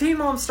Teen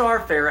Mom star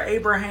Farrah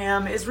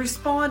Abraham is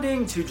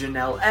responding to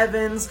Janelle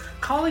Evans,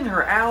 calling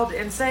her out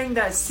and saying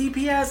that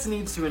CPS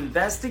needs to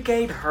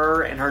investigate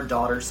her and her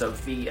daughter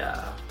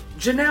Sophia.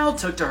 Janelle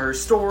took to her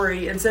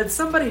story and said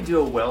somebody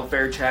do a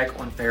welfare check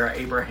on Farrah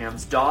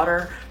Abraham's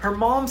daughter. Her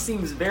mom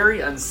seems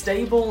very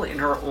unstable in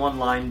her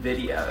online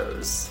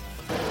videos.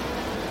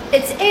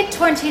 It's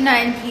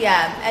 8:29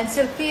 p.m. and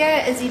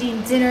Sophia is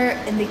eating dinner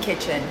in the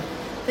kitchen.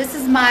 This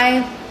is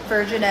my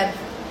version of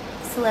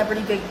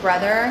Celebrity Big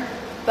Brother,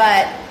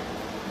 but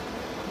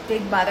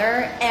Big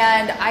Mother,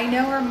 and I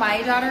know where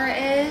my daughter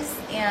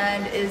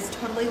is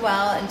totally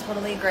well and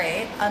totally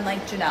great,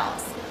 unlike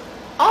Janelle's.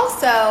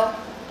 Also,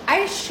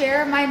 I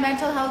share my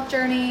mental health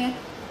journey.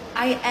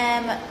 I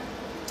am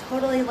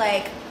totally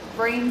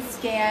brain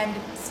scanned,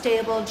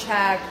 stable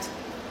checked,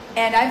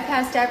 and I've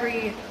passed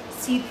every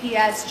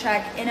CPS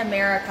check in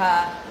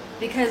America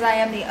because I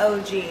am the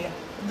OG,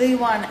 the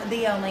one,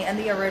 the only, and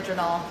the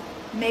original.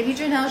 Maybe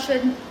Janelle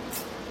should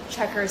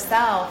check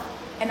herself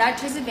and not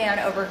choose a van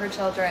over her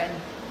children.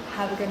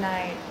 Have a good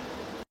night.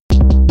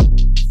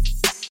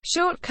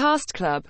 Short Cast Club